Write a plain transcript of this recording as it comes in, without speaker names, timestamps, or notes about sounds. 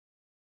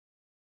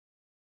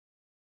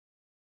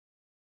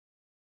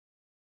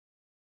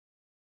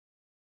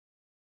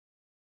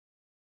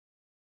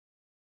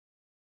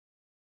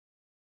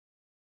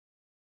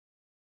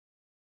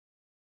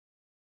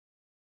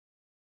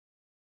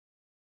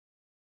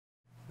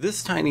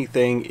This tiny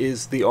thing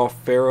is the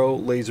Aufero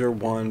Laser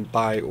 1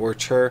 by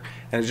Ortur,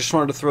 and I just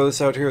wanted to throw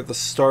this out here at the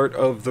start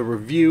of the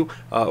review.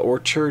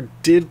 Ortur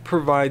did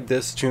provide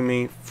this to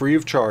me free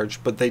of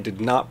charge, but they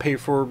did not pay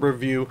for a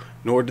review,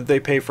 nor did they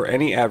pay for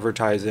any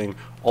advertising.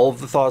 All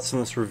of the thoughts in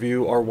this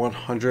review are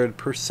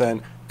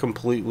 100%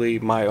 completely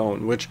my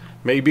own, which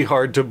may be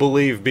hard to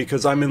believe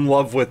because I'm in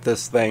love with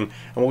this thing,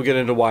 and we'll get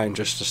into why in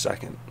just a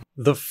second.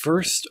 The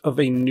first of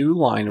a new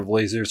line of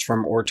lasers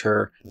from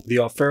Ortur, the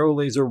Aufero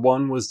Laser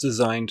 1 was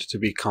designed to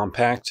be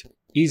compact,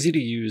 easy to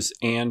use,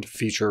 and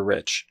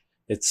feature-rich.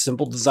 Its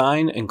simple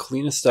design and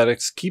clean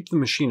aesthetics keep the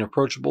machine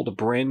approachable to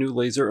brand new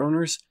laser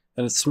owners,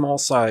 and its small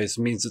size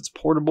means it's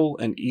portable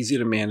and easy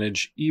to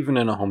manage even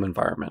in a home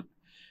environment.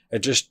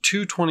 At just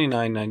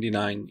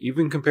 $229.99,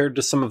 even compared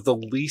to some of the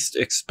least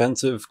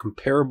expensive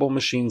comparable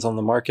machines on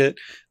the market,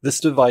 this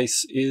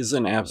device is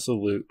an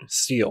absolute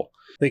steal.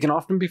 They can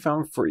often be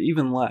found for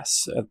even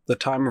less. At the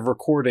time of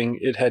recording,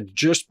 it had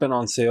just been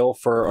on sale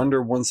for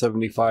under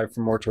 $175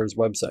 from Ortur's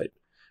website.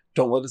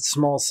 Don't let its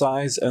small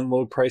size and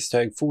low price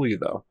tag fool you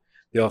though.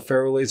 The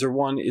Aufero Laser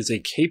 1 is a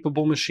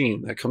capable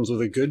machine that comes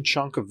with a good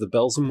chunk of the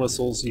bells and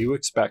whistles you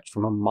expect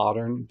from a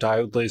modern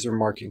diode laser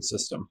marking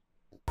system.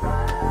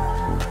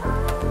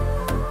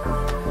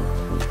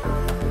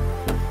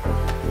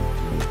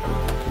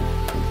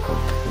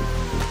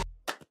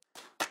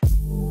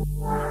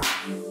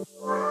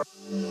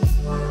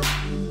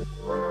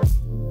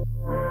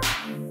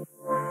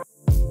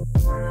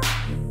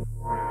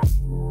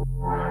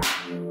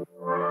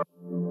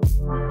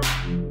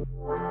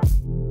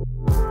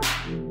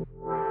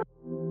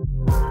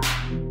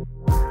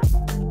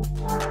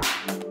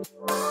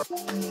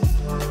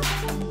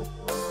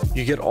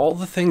 You get all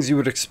the things you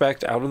would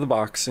expect out of the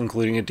box,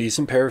 including a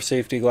decent pair of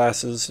safety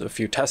glasses, a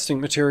few testing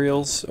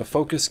materials, a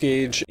focus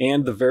gauge,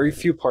 and the very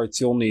few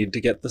parts you'll need to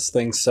get this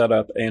thing set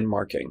up and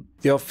marking.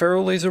 The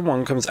Aufero Laser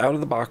 1 comes out of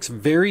the box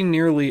very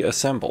nearly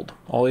assembled.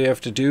 All you have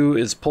to do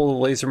is pull the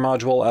laser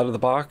module out of the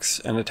box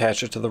and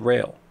attach it to the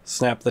rail.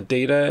 Snap the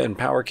data and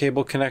power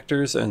cable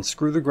connectors and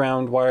screw the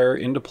ground wire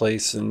into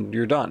place and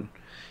you're done.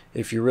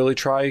 If you really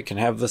try, you can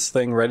have this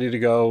thing ready to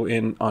go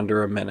in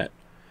under a minute.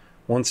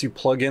 Once you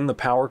plug in the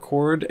power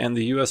cord and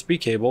the USB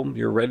cable,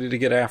 you're ready to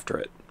get after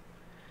it.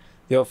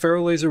 The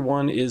Aufero Laser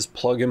 1 is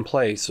plug and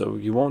play, so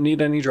you won't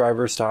need any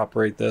drivers to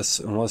operate this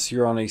unless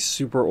you're on a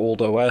super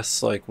old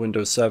OS like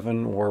Windows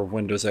 7 or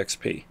Windows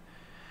XP.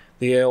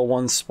 The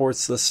AL1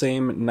 sports the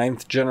same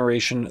 9th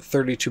generation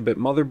 32-bit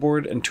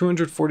motherboard and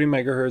 240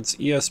 MHz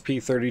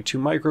ESP32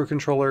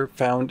 microcontroller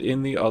found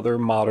in the other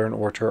modern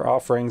Ortur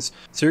offerings,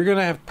 so you're going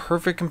to have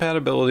perfect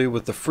compatibility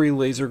with the free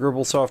Laser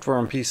Grbl software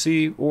on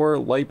PC or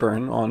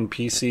Lightburn on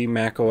PC,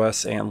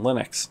 macOS, and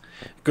Linux.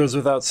 It goes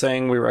without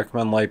saying we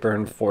recommend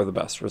Lightburn for the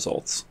best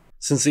results.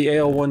 Since the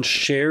AL1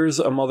 shares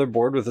a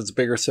motherboard with its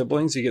bigger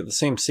siblings, you get the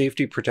same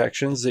safety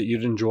protections that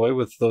you'd enjoy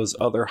with those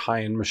other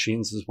high-end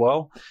machines as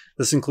well.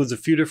 This includes a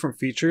few different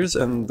features,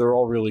 and they're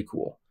all really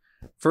cool.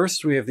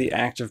 First, we have the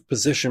active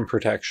position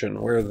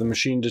protection, where the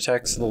machine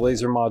detects the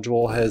laser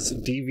module has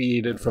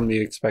deviated from the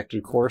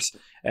expected course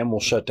and will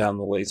shut down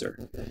the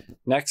laser.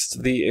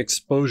 Next, the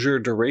exposure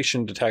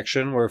duration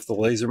detection, where if the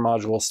laser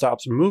module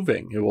stops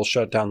moving, it will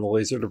shut down the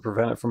laser to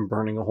prevent it from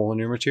burning a hole in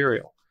your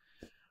material.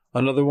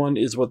 Another one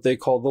is what they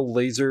call the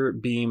laser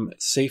beam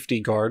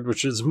safety guard,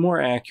 which is more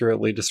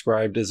accurately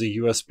described as a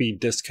USB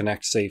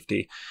disconnect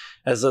safety,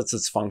 as that's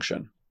its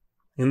function.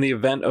 In the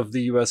event of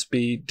the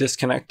USB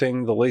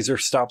disconnecting, the laser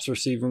stops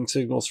receiving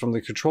signals from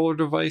the controller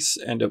device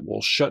and it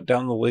will shut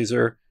down the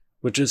laser,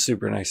 which is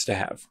super nice to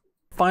have.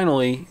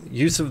 Finally,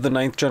 use of the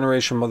 9th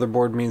generation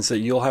motherboard means that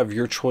you'll have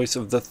your choice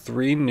of the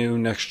 3 new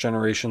next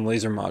generation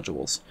laser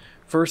modules.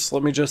 First,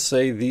 let me just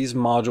say these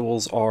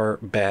modules are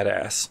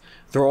badass.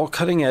 They're all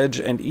cutting edge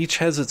and each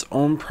has its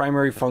own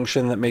primary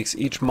function that makes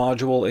each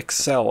module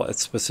excel at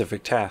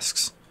specific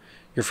tasks.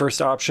 Your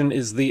first option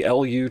is the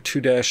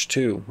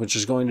LU2-2, which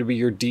is going to be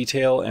your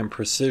detail and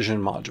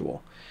precision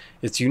module.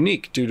 It's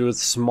unique due to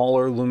its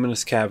smaller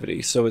luminous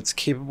cavity, so it's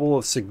capable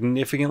of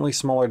significantly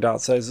smaller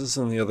dot sizes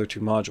than the other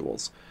 2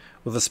 modules.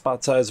 With a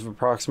spot size of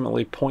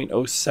approximately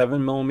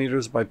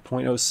 0.07mm by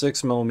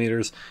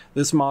 0.06mm,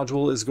 this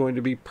module is going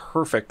to be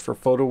perfect for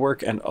photo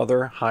work and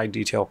other high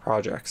detail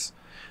projects.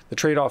 The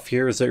trade-off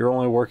here is that you're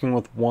only working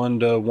with 1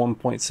 to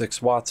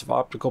 1.6 watts of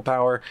optical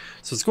power,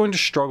 so it's going to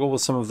struggle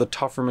with some of the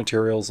tougher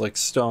materials like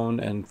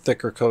stone and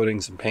thicker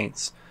coatings and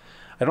paints.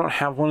 I don't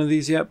have one of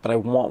these yet, but I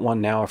want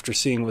one now after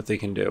seeing what they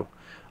can do.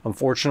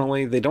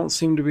 Unfortunately, they don't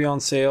seem to be on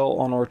sale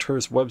on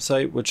Ortur's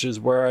website, which is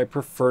where I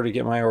prefer to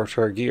get my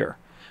Ortur gear.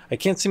 I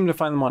can't seem to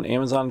find them on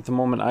Amazon at the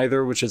moment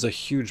either, which is a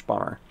huge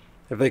bummer.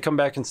 If they come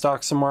back in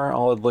stock somewhere,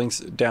 I'll add links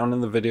down in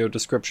the video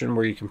description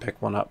where you can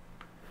pick one up.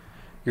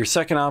 Your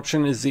second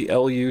option is the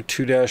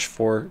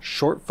LU2-4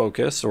 Short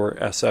Focus, or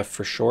SF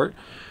for short,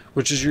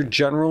 which is your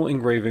general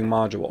engraving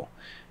module.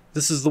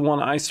 This is the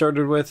one I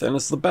started with, and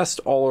it's the best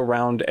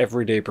all-around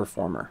everyday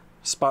performer.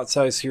 Spot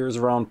size here is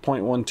around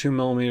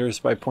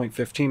 0.12mm by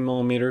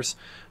 0.15mm,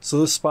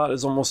 so this spot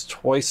is almost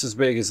twice as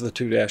big as the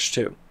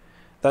 2-2.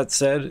 That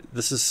said,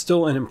 this is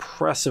still an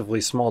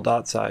impressively small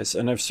dot size,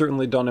 and I've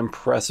certainly done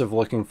impressive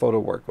looking photo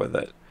work with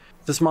it.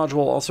 This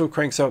module also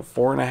cranks out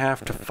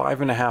 4.5 to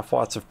 5.5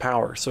 watts of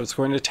power, so it's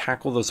going to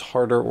tackle those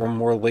harder or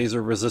more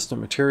laser resistant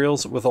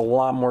materials with a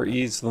lot more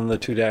ease than the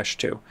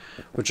 2-2,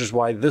 which is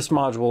why this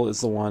module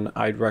is the one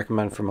I'd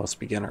recommend for most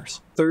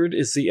beginners. Third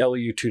is the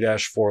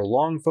LU2-4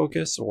 long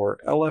focus, or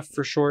LF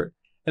for short,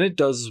 and it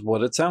does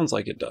what it sounds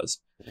like it does.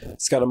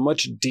 It's got a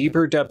much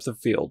deeper depth of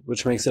field,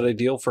 which makes it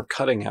ideal for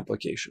cutting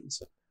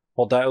applications.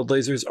 While diode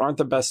lasers aren't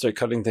the best at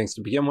cutting things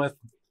to begin with,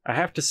 I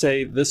have to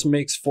say this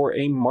makes for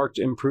a marked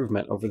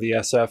improvement over the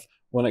SF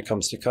when it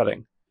comes to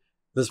cutting.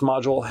 This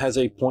module has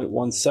a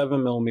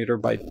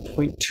 0.17mm by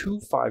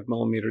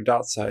 0.25mm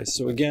dot size,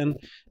 so again,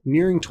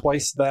 nearing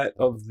twice that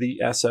of the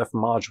SF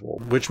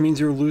module, which means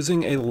you're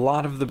losing a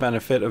lot of the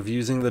benefit of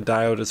using the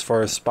diode as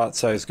far as spot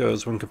size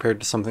goes when compared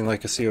to something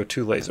like a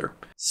CO2 laser.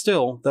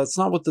 Still, that's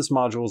not what this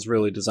module is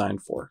really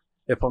designed for.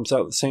 It pumps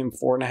out the same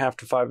 4.5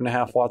 to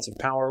 5.5 watts of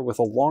power with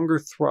a longer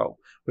throw,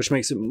 which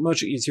makes it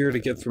much easier to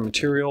get through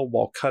material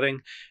while cutting,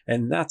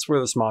 and that's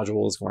where this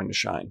module is going to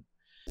shine.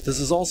 This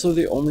is also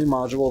the only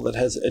module that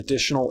has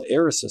additional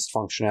air assist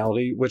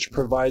functionality, which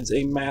provides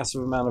a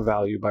massive amount of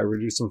value by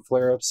reducing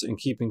flare-ups and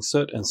keeping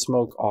soot and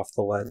smoke off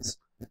the lens.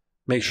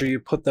 Make sure you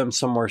put them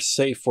somewhere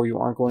safe where you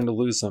aren't going to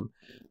lose them.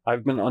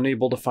 I've been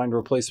unable to find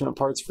replacement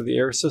parts for the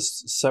air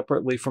assists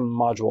separately from the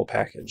module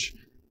package.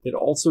 It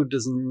also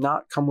does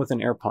not come with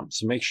an air pump,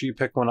 so make sure you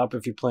pick one up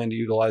if you plan to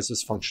utilize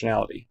this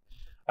functionality.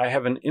 I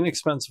have an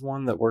inexpensive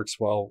one that works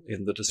well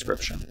in the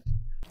description.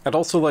 I'd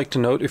also like to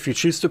note, if you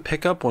choose to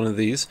pick up one of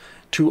these,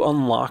 to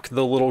unlock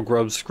the little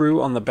grub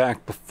screw on the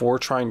back before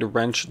trying to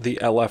wrench the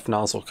LF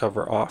nozzle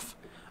cover off.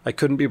 I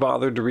couldn't be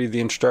bothered to read the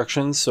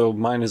instructions, so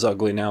mine is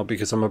ugly now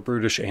because I'm a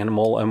brutish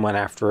animal and went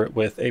after it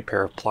with a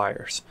pair of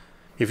pliers.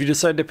 If you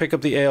decide to pick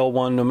up the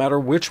AL1, no matter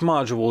which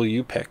module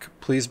you pick,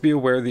 please be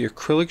aware the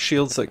acrylic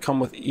shields that come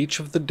with each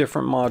of the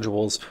different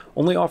modules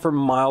only offer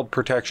mild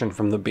protection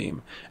from the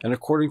beam, and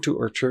according to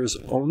Ortur's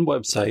own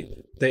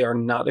website, they are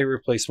not a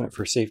replacement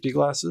for safety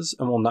glasses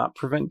and will not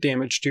prevent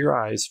damage to your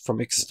eyes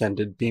from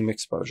extended beam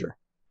exposure.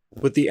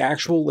 With the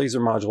actual laser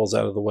modules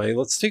out of the way,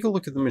 let's take a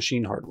look at the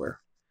machine hardware.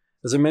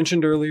 As I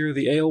mentioned earlier,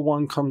 the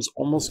AL1 comes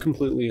almost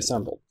completely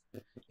assembled.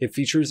 It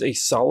features a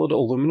solid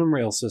aluminum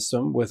rail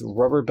system with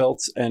rubber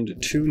belts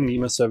and two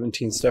NEMA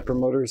 17 stepper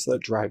motors that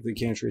drive the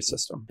gantry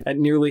system. At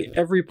nearly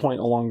every point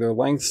along their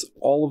lengths,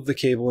 all of the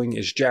cabling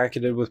is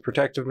jacketed with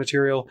protective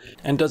material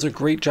and does a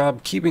great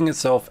job keeping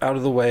itself out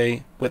of the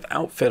way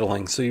without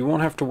fiddling, so you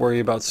won't have to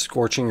worry about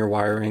scorching your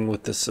wiring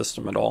with this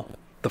system at all.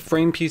 The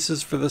frame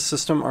pieces for this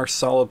system are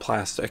solid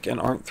plastic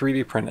and aren't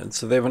 3D printed,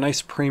 so they have a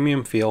nice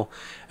premium feel,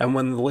 and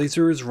when the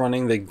laser is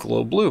running they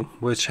glow blue,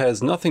 which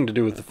has nothing to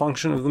do with the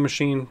function of the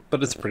machine,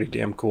 but it's pretty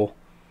damn cool.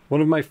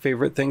 One of my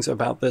favorite things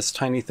about this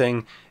tiny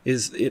thing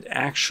is it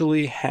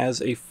actually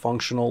has a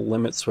functional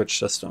limit switch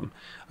system,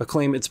 a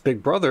claim its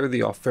big brother, the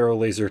Aufero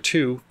Laser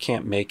 2,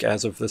 can't make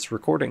as of this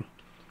recording.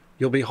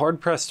 You'll be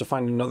hard-pressed to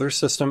find another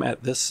system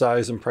at this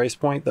size and price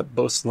point that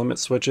boasts limit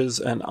switches,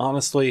 and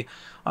honestly,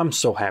 I'm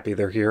so happy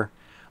they're here.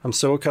 I'm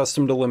so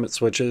accustomed to limit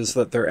switches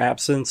that their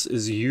absence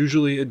is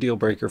usually a deal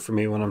breaker for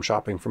me when I'm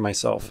shopping for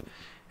myself.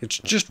 It's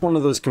just one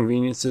of those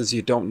conveniences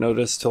you don't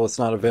notice till it's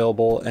not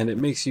available, and it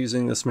makes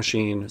using this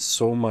machine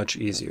so much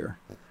easier.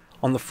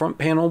 On the front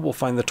panel, we'll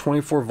find the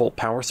 24-volt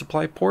power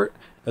supply port,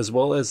 as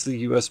well as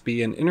the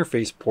USB and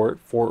interface port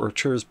for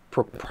Ortur's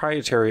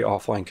proprietary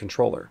offline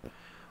controller.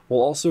 We'll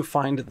also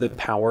find the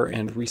power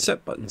and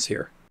reset buttons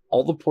here.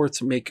 All the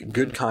ports make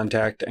good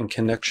contact and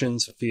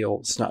connections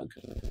feel snug.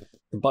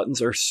 The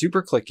buttons are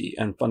super clicky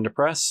and fun to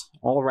press.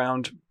 All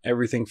around,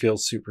 everything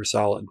feels super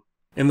solid.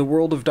 In the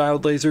world of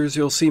diode lasers,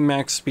 you'll see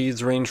max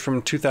speeds range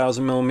from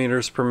 2000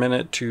 millimeters per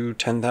minute to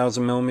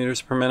 10,000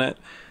 millimeters per minute.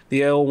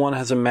 The AL1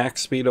 has a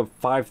max speed of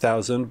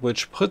 5,000,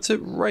 which puts it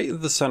right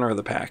at the center of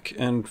the pack,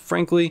 and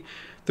frankly,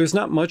 there's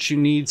not much you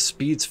need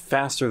speeds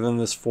faster than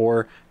this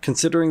for,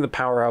 considering the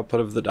power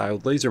output of the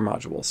diode laser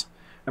modules.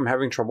 I'm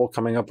having trouble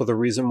coming up with a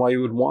reason why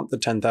you would want the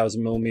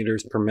 10,000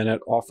 millimeters per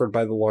minute offered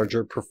by the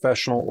larger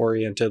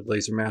professional-oriented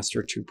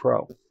LaserMaster 2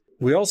 Pro.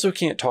 We also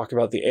can't talk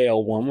about the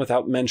AL1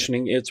 without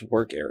mentioning its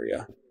work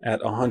area.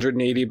 At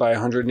 180 by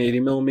 180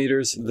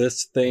 millimeters,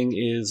 this thing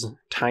is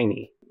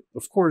tiny.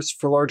 Of course,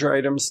 for larger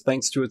items,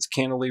 thanks to its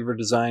cantilever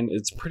design,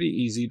 it's pretty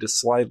easy to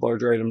slide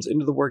larger items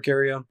into the work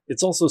area.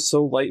 It's also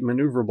so light and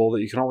maneuverable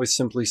that you can always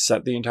simply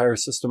set the entire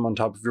system on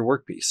top of your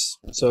workpiece.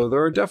 So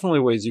there are definitely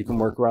ways you can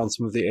work around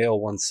some of the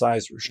AL1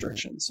 size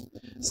restrictions.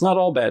 It's not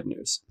all bad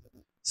news.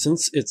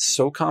 Since it's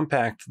so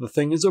compact, the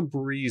thing is a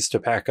breeze to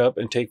pack up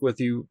and take with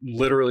you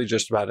literally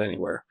just about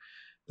anywhere.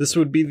 This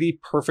would be the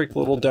perfect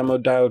little demo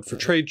diode for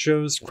trade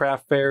shows,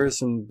 craft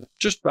fairs, and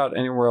just about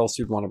anywhere else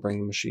you'd want to bring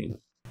the machine.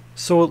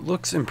 So it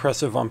looks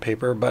impressive on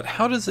paper, but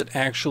how does it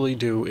actually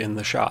do in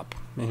the shop?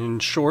 In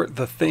short,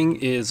 the thing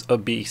is a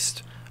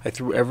beast. I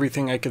threw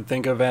everything I could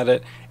think of at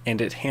it,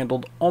 and it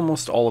handled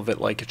almost all of it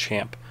like a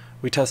champ.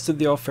 We tested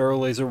the Aufero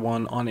Laser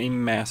 1 on a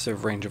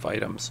massive range of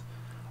items.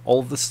 All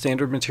of the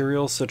standard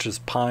materials such as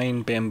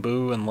pine,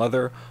 bamboo, and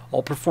leather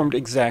all performed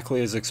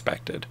exactly as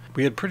expected.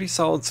 We had pretty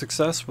solid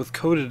success with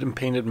coated and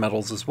painted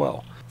metals as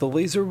well. The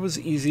laser was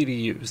easy to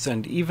use,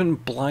 and even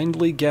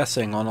blindly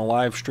guessing on a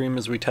live stream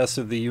as we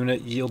tested the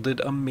unit yielded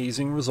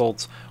amazing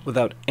results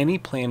without any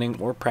planning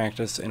or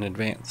practice in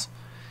advance.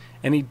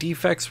 Any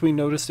defects we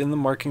noticed in the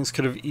markings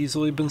could have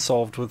easily been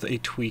solved with a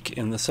tweak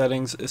in the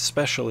settings,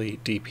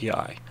 especially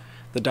DPI.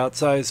 The dot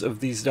size of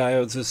these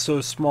diodes is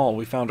so small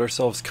we found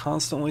ourselves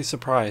constantly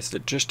surprised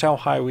at just how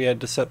high we had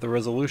to set the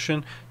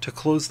resolution to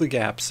close the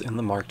gaps in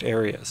the marked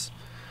areas.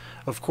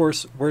 Of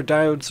course, where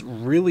diodes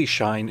really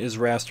shine is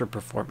raster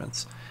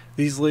performance.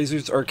 These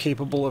lasers are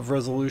capable of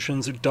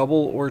resolutions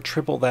double or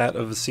triple that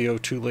of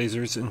CO2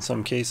 lasers in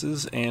some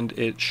cases, and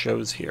it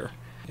shows here.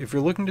 If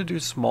you're looking to do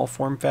small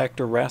form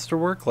factor raster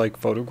work like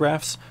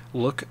photographs,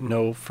 look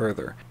no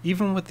further.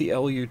 Even with the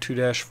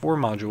LU2-4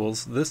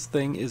 modules, this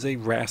thing is a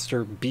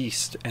raster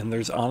beast, and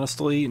there's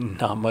honestly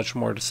not much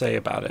more to say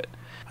about it.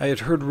 I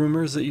had heard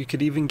rumors that you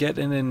could even get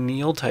an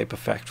anneal type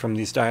effect from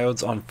these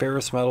diodes on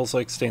ferrous metals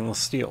like stainless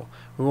steel.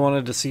 We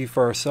wanted to see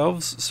for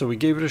ourselves, so we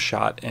gave it a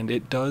shot, and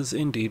it does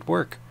indeed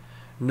work.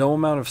 No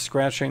amount of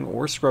scratching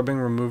or scrubbing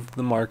removed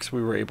the marks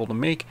we were able to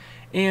make,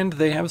 and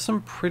they have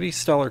some pretty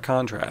stellar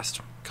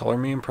contrast. Color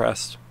me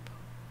impressed.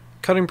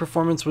 Cutting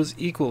performance was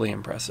equally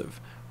impressive.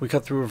 We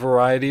cut through a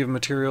variety of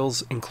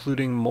materials,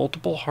 including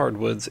multiple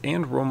hardwoods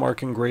and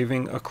Romark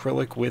engraving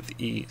acrylic with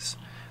ease.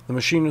 The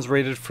machine was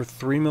rated for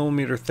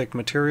 3mm thick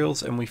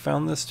materials, and we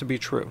found this to be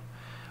true.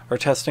 Our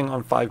testing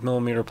on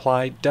 5mm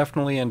ply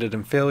definitely ended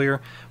in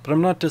failure, but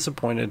I'm not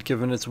disappointed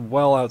given it's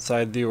well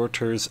outside the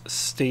Ortur's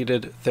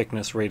stated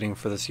thickness rating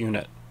for this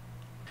unit.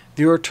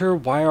 The Ortur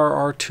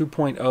YRR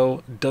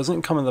 2.0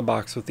 doesn't come in the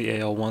box with the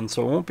AL1,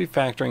 so I won't be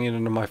factoring it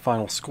into my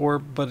final score,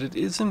 but it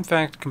is in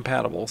fact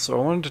compatible, so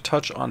I wanted to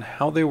touch on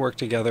how they work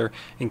together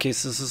in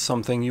case this is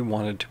something you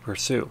wanted to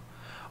pursue.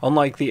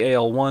 Unlike the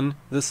AL1,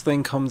 this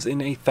thing comes in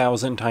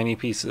 1,000 tiny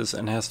pieces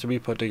and has to be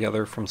put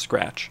together from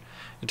scratch.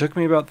 It took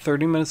me about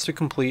 30 minutes to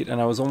complete, and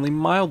I was only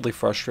mildly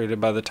frustrated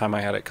by the time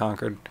I had it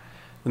conquered.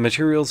 The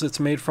materials it's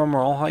made from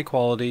are all high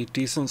quality,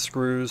 decent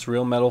screws,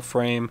 real metal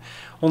frame,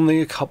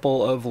 only a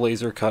couple of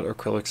laser cut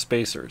acrylic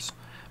spacers.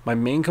 My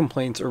main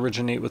complaints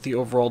originate with the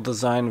overall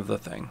design of the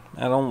thing.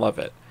 I don't love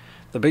it.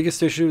 The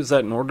biggest issue is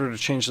that in order to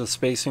change the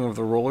spacing of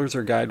the rollers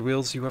or guide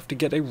wheels, you have to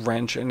get a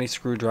wrench and a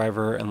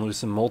screwdriver and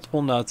loosen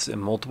multiple nuts in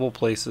multiple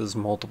places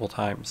multiple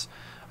times.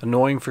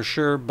 Annoying for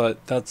sure,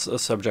 but that's a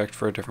subject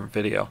for a different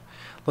video.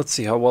 Let's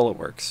see how well it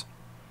works.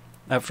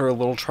 After a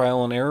little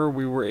trial and error,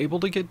 we were able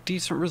to get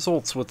decent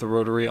results with the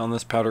Rotary on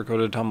this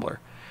powder-coated tumbler.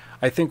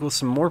 I think with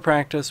some more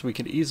practice, we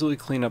could easily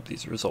clean up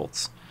these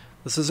results.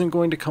 This isn't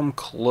going to come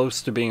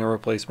close to being a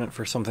replacement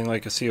for something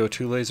like a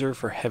CO2 laser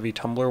for heavy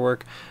tumbler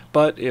work,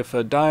 but if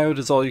a diode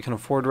is all you can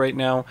afford right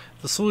now,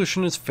 the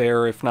solution is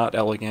fair if not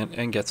elegant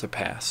and gets a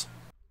pass.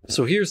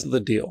 So here's the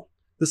deal.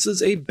 This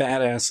is a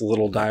badass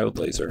little diode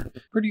laser.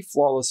 Pretty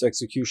flawless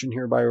execution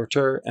here by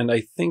Ortur, and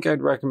I think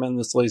I'd recommend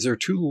this laser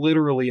to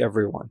literally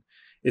everyone.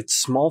 Its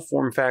small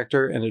form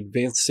factor and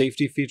advanced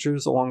safety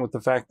features, along with the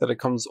fact that it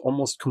comes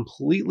almost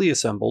completely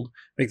assembled,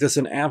 make this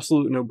an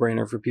absolute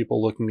no-brainer for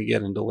people looking to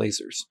get into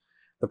lasers.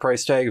 The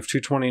price tag of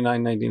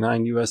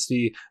 $229.99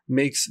 USD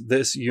makes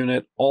this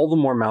unit all the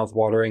more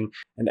mouthwatering,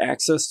 and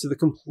access to the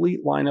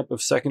complete lineup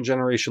of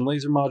second-generation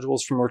laser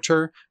modules from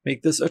Ortur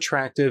make this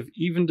attractive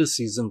even to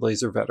seasoned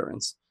laser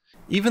veterans.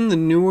 Even the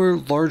newer,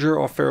 larger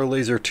Aufero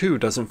Laser 2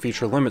 doesn't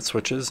feature limit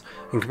switches,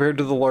 and compared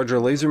to the larger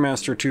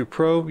LaserMaster 2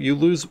 Pro, you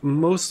lose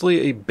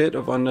mostly a bit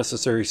of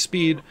unnecessary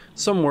speed,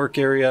 some work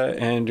area,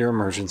 and your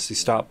emergency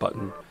stop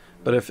button.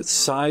 But if its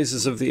size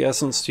is of the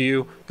essence to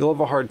you, you'll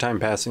have a hard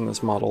time passing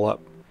this model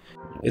up.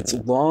 Its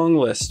long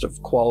list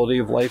of quality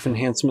of life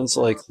enhancements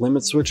like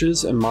limit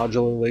switches and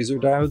modular laser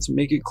diodes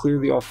make it clear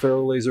the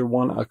Aufero Laser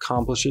 1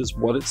 accomplishes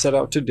what it set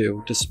out to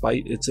do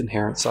despite its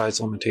inherent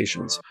size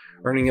limitations,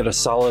 earning it a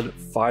solid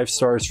 5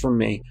 stars from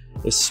me,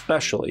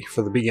 especially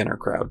for the beginner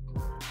crowd.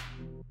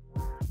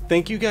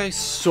 Thank you guys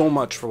so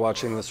much for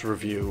watching this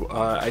review.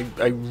 I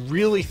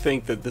really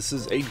think that this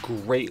is a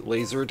great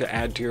laser to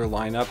add to your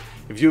lineup.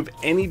 If you have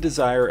any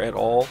desire at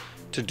all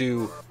to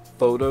do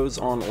photos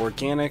on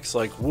organics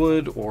like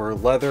wood or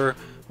leather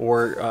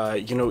or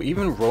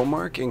even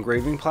Romark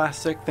engraving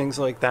plastic, things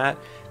like that,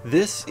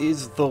 this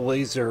is the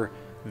laser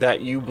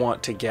that you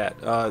want to get.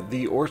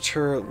 The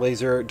Ortur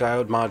laser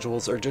diode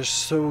modules are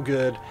just so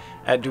good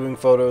at doing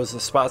photos. The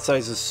spot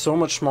size is so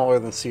much smaller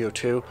than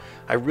CO2.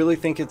 I really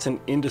think it's an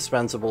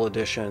indispensable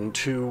addition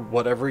to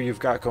whatever you've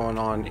got going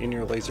on in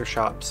your laser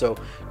shop, so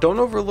don't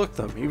overlook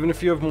them, even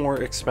if you have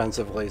more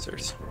expensive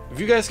lasers. If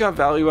you guys got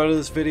value out of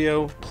this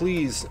video,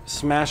 please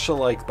smash the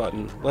like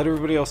button. Let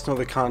everybody else know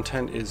the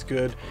content is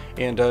good,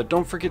 and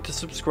don't forget to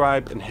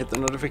subscribe and hit the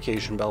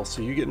notification bell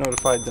so you get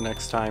notified the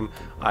next time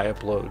I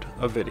upload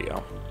a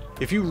video.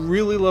 If you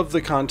really love the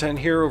content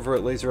here over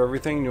at Laser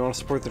Everything and you want to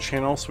support the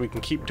channel so we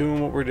can keep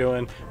doing what we're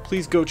doing,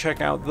 please go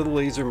check out the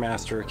Laser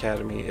Master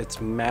Academy.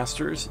 It's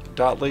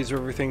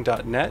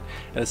masters.lasereverything.net,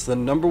 and it's the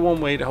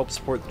 #1 way to help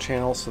support the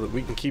channel so that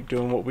we can keep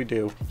doing what we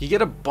do. You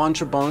get a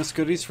bunch of bonus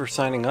goodies for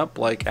signing up,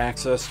 like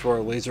access to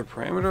our laser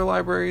parameter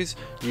libraries,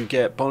 you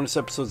get bonus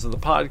episodes of the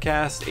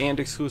podcast and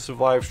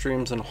exclusive live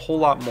streams and a whole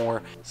lot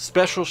more.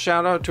 Special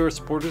shout out to our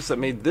supporters that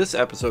made this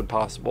episode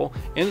possible,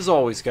 and as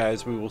always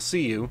guys, we will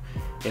see you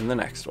in the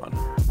next one.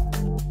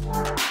 We'll be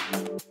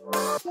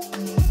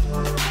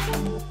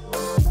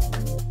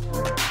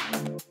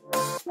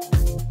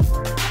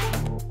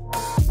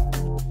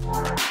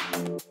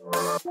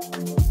right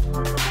back.